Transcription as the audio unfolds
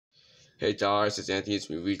Hey guys, it's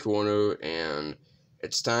Anthony's Movie Corner, and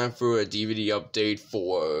it's time for a DVD update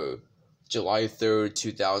for July 3rd,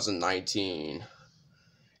 2019.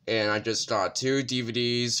 And I just got two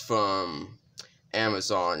DVDs from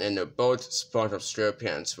Amazon, and they're both SpongeBob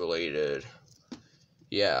SquarePants related.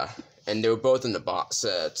 Yeah, and they were both in the box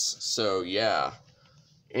sets, so yeah.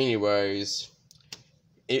 Anyways,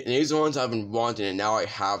 these ones I've been wanting, and now I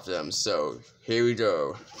have them, so here we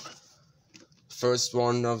go. First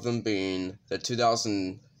one of them being the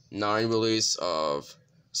 2009 release of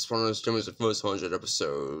SpongeBob SquarePants: The First 100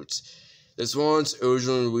 Episodes. This one's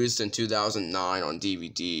originally released in 2009 on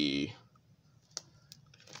DVD.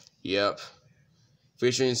 Yep.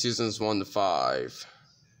 Featuring seasons 1 to 5.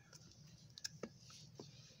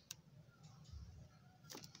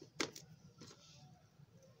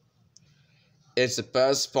 It's the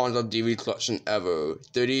best SpongeBob DVD collection ever.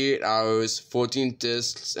 38 hours, 14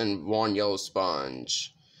 discs, and 1 yellow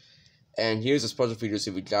sponge. And here's the special features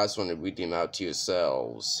if you guys want to read them out to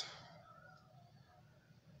yourselves.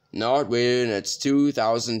 Not rated, and it's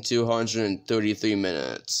 2,233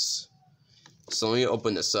 minutes. So let me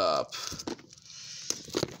open this up.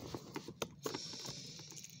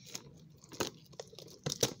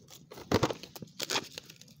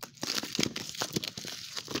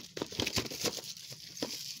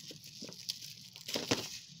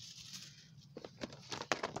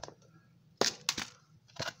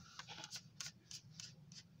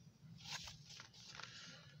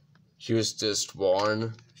 Here's disc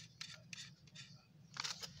 1,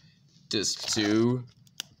 disc 2,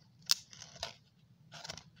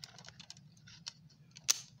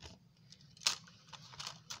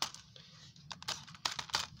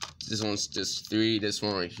 this one's disc 3, this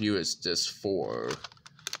one right here is disc 4.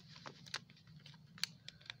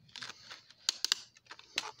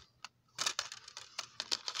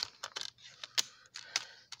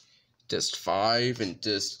 Disc 5 and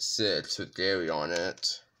disc 6 with Gary on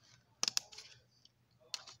it.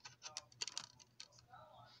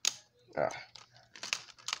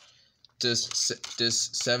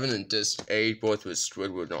 Disc 7 and disc 8 both with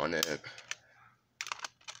Squidward on it.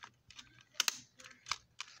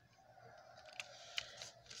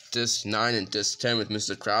 Disc 9 and disc 10 with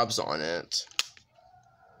Mr. Krabs on it.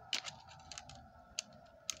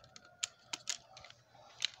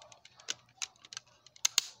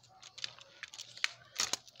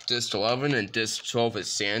 Disc 11 and disc 12 with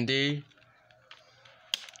Sandy.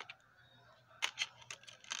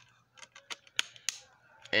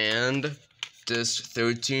 And disc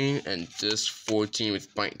 13 and disc 14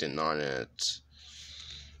 with Plankton on it.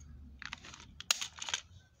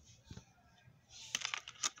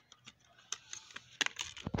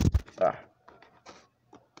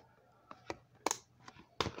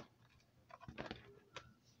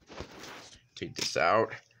 Take this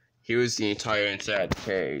out. Here's the entire inside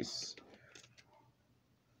case.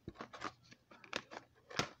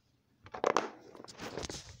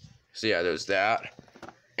 So yeah, there's that.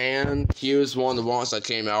 And here's one of the ones that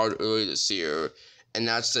came out earlier this year. And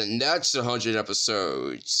that's the next 100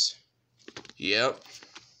 episodes. Yep.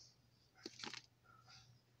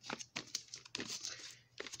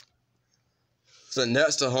 So the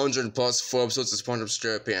next 100 plus 4 episodes of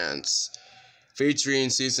SpongeBob SquarePants. Featuring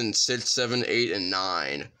seasons 6, 7, 8, and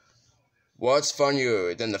 9. What's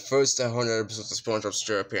funnier than the first 100 episodes of SpongeBob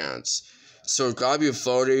SquarePants? So grab your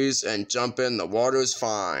floaties and jump in, the water's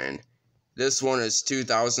fine. This one is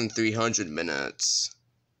 2,300 minutes.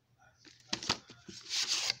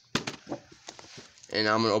 And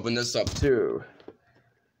I'm gonna open this up too.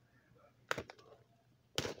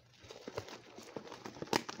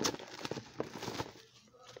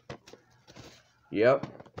 Yep.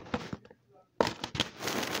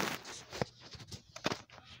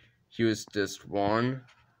 Here's disc 1,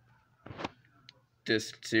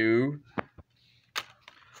 disc 2,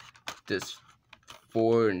 disc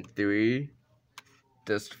 4 and 3,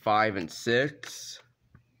 disc 5 and 6,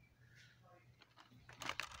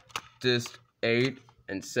 disc 8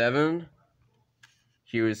 and 7,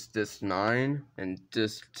 here's disc 9 and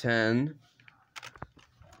disc 10,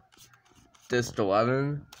 disc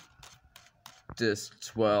 11, disc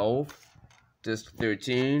 12, disc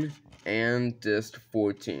 13, and disc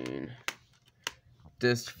 14,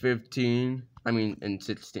 disc 15, and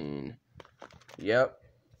 16. Yep.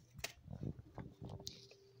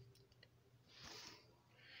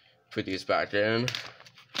 Put these back in.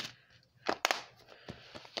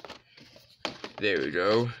 There we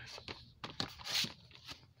go.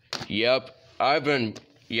 Yep, I've been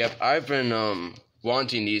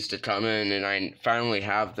wanting these to come in, and I finally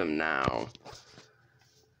have them now.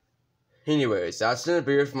 Anyways, that's gonna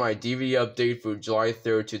be it for my DVD update for July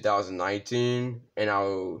 3rd, 2019. And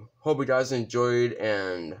I hope you guys enjoyed,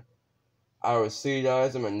 and I will see you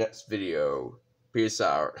guys in my next video. Peace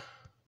out.